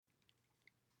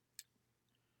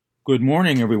Good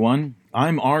morning, everyone.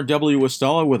 I'm R.W.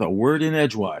 Estella with a word in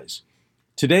Edgewise.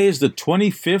 Today is the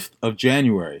 25th of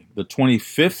January, the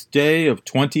 25th day of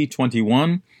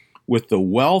 2021, with the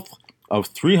wealth of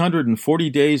 340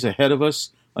 days ahead of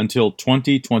us until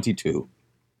 2022.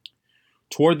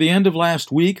 Toward the end of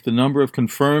last week, the number of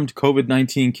confirmed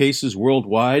COVID-19 cases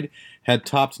worldwide had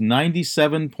topped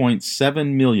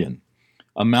 97.7 million,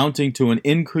 amounting to an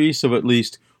increase of at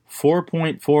least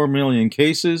 4.4 million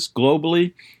cases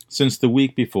globally since the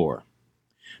week before.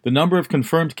 The number of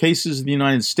confirmed cases in the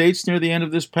United States near the end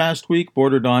of this past week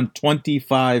bordered on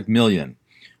 25 million,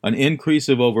 an increase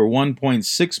of over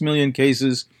 1.6 million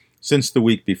cases since the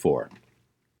week before.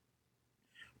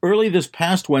 Early this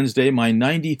past Wednesday, my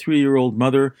 93-year-old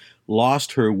mother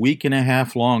lost her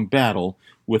week-and-a-half-long battle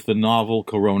with the novel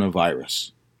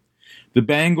coronavirus. The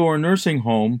Bangor nursing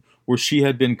home, where she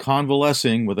had been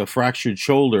convalescing with a fractured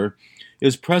shoulder,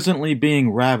 is presently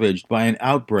being ravaged by an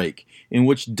outbreak in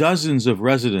which dozens of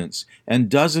residents and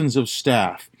dozens of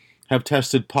staff have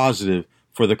tested positive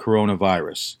for the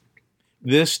coronavirus.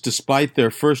 This despite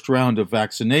their first round of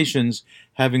vaccinations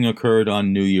having occurred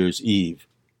on New Year's Eve.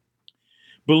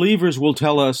 Believers will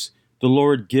tell us, "The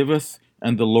Lord giveth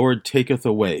and the Lord taketh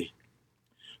away."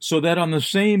 So that on the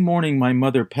same morning my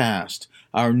mother passed,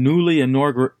 our newly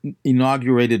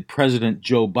inaugurated President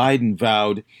Joe Biden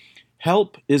vowed,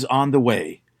 "Help is on the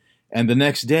way," and the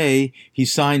next day he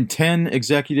signed 10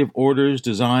 executive orders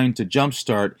designed to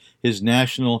jumpstart his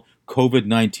national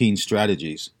COVID-19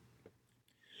 strategies.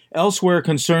 Elsewhere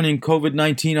concerning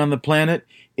COVID-19 on the planet,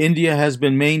 India has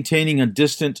been maintaining a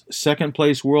distant second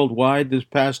place worldwide this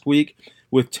past week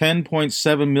with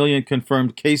 10.7 million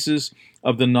confirmed cases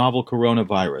of the novel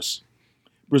coronavirus.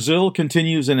 Brazil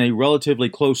continues in a relatively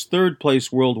close third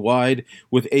place worldwide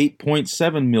with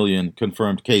 8.7 million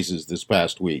confirmed cases this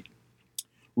past week.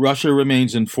 Russia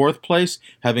remains in fourth place,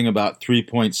 having about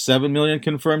 3.7 million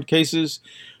confirmed cases.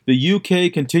 The UK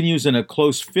continues in a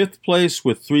close fifth place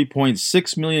with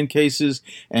 3.6 million cases,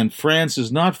 and France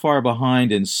is not far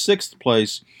behind in sixth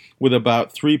place with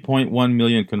about 3.1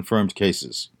 million confirmed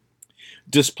cases.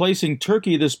 Displacing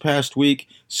Turkey this past week,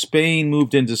 Spain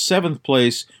moved into seventh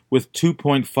place with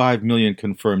 2.5 million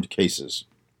confirmed cases.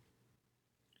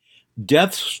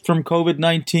 Deaths from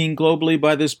COVID-19 globally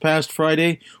by this past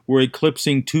Friday were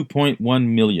eclipsing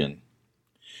 2.1 million.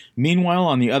 Meanwhile,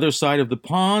 on the other side of the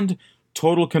pond,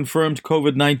 total confirmed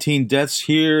COVID-19 deaths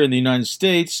here in the United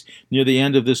States near the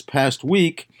end of this past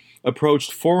week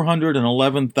approached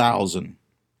 411,000,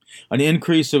 an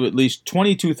increase of at least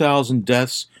 22,000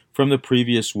 deaths from the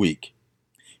previous week.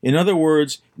 In other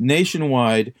words,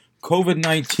 nationwide,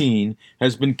 COVID-19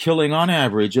 has been killing on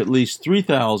average at least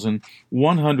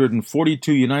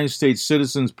 3,142 United States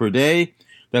citizens per day.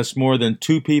 That's more than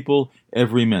 2 people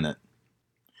every minute.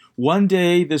 One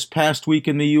day this past week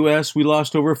in the U.S., we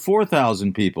lost over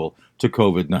 4,000 people to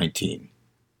COVID-19.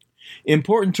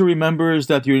 Important to remember is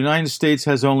that the United States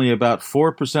has only about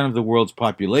 4% of the world's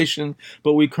population,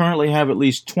 but we currently have at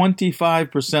least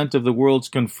 25% of the world's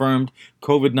confirmed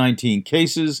COVID-19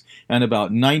 cases and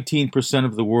about 19%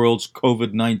 of the world's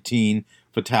COVID-19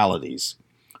 fatalities.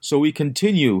 So we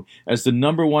continue as the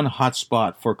number one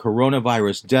hotspot for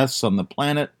coronavirus deaths on the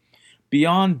planet.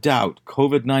 Beyond doubt,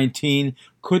 COVID-19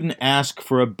 couldn't ask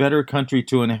for a better country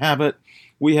to inhabit.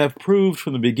 We have proved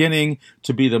from the beginning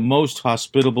to be the most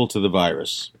hospitable to the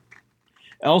virus.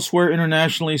 Elsewhere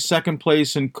internationally, second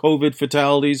place in COVID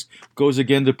fatalities goes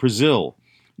again to Brazil,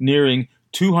 nearing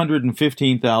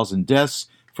 215,000 deaths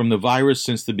from the virus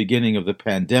since the beginning of the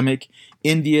pandemic.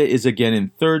 India is again in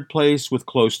third place with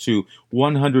close to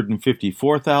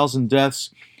 154,000 deaths,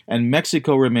 and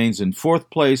Mexico remains in fourth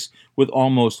place with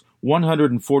almost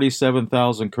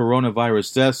 147,000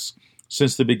 coronavirus deaths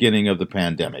since the beginning of the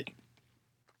pandemic.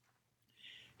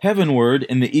 Heavenward,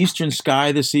 in the eastern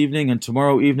sky this evening and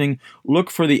tomorrow evening, look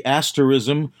for the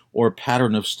asterism, or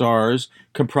pattern of stars,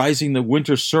 comprising the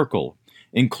winter circle,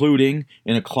 including,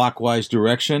 in a clockwise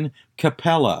direction,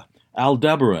 Capella,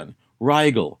 Aldebaran,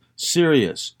 Rigel,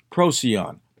 Sirius,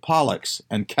 Procyon, Pollux,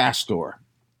 and Castor.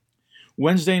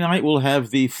 Wednesday night we'll have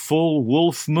the full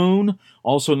wolf moon,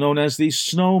 also known as the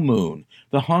snow moon,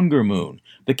 the hunger moon,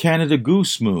 the Canada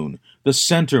goose moon, the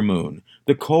center moon,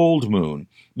 the cold moon,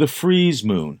 the freeze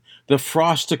moon, the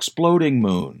frost exploding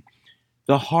moon,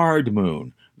 the hard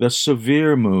moon, the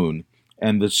severe moon,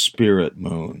 and the spirit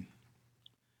moon.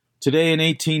 Today in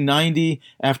 1890,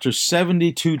 after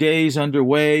 72 days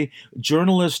underway,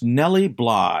 journalist Nellie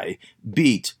Bly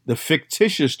beat the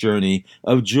fictitious journey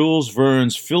of Jules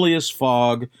Verne's Phileas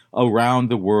Fogg around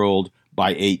the world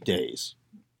by 8 days.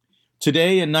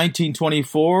 Today in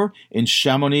 1924, in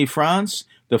Chamonix, France,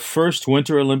 the first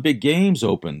Winter Olympic Games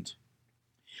opened.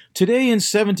 Today in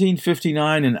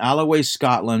 1759 in Alloway,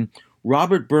 Scotland,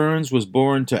 Robert Burns was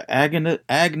born to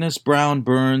Agnes Brown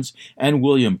Burns and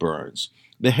William Burns,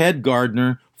 the head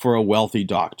gardener for a wealthy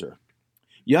doctor.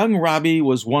 Young Robbie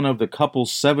was one of the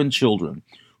couple's 7 children,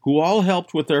 who all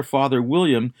helped with their father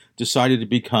William decided to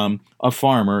become a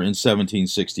farmer in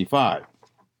 1765.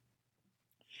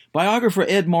 Biographer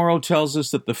Ed Morrow tells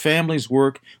us that the family's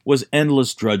work was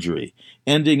endless drudgery,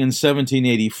 ending in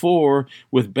 1784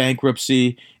 with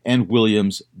bankruptcy and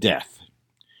William's death.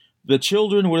 The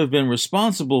children would have been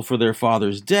responsible for their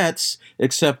father's debts,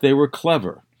 except they were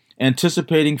clever,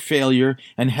 anticipating failure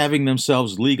and having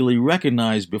themselves legally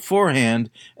recognized beforehand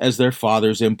as their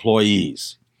father's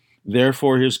employees.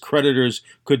 Therefore, his creditors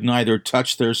could neither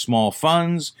touch their small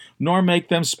funds nor make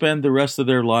them spend the rest of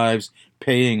their lives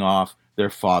paying off their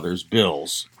father's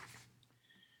bills.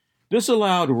 This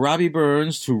allowed Robbie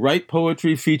Burns to write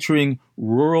poetry featuring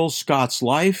rural Scots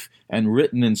life and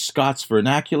written in Scots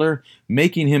vernacular,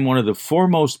 making him one of the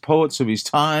foremost poets of his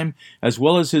time, as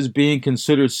well as his being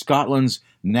considered Scotland's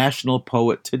national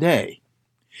poet today.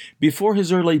 Before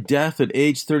his early death at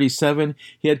age 37,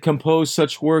 he had composed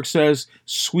such works as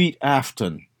Sweet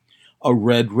Afton, A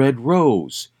Red, Red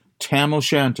Rose, Tam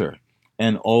O'Shanter,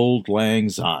 and Auld Lang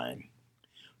Syne.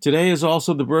 Today is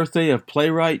also the birthday of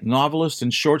playwright, novelist,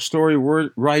 and short story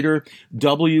writer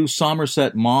W.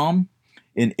 Somerset Maugham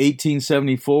in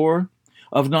 1874,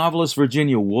 of novelist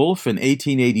Virginia Woolf in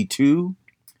 1882,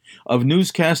 of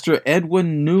newscaster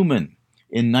Edwin Newman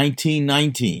in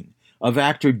 1919, of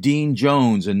actor Dean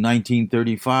Jones in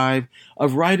 1935,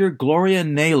 of writer Gloria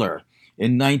Naylor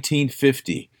in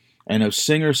 1950, and of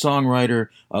singer-songwriter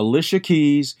Alicia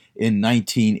Keys in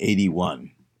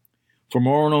 1981. From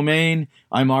Orono, Maine,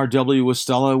 I'm R.W.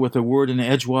 Estella with a word in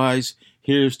Edgewise.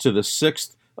 Here's to the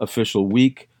 6th official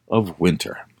week of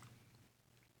winter.